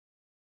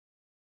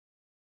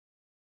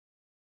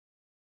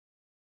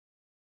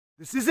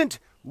This isn't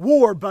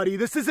war, buddy.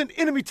 This isn't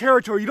enemy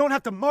territory. You don't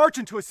have to march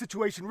into a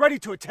situation ready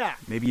to attack.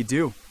 Maybe you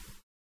do.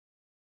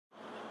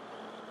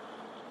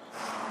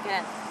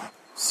 Good.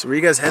 So where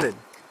you guys headed?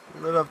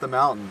 We live up the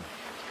mountain.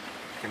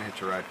 Can hitch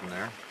a ride from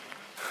there.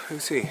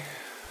 Who's he?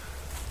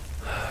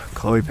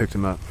 Chloe picked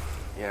him up.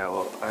 Yeah,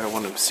 well, I don't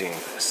want him seeing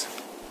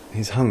this.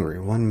 He's hungry.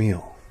 One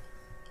meal.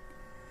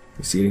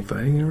 You see any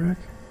fighting in Iraq?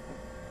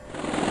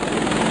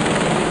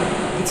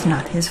 It's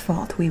not his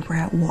fault we were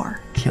at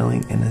war.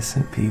 Killing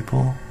innocent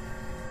people?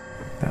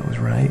 That was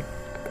right.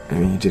 I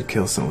mean, you did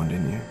kill someone,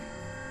 didn't you?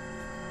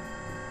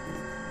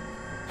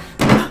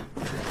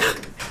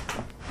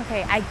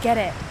 Okay, I get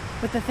it,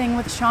 with the thing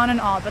with Sean and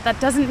all, but that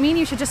doesn't mean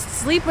you should just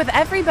sleep with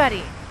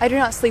everybody. I do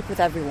not sleep with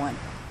everyone.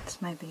 This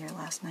might be your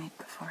last night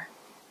before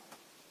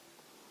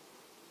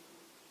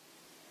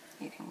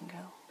you can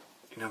go.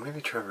 You know,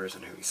 maybe Trevor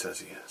isn't who he says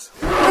he is.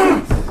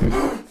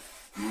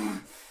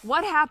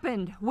 What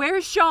happened?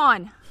 Where's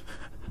Sean?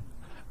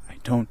 I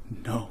don't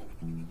know.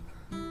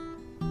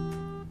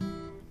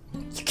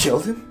 You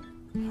killed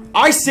him?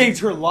 I saved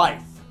her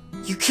life!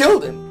 You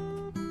killed him?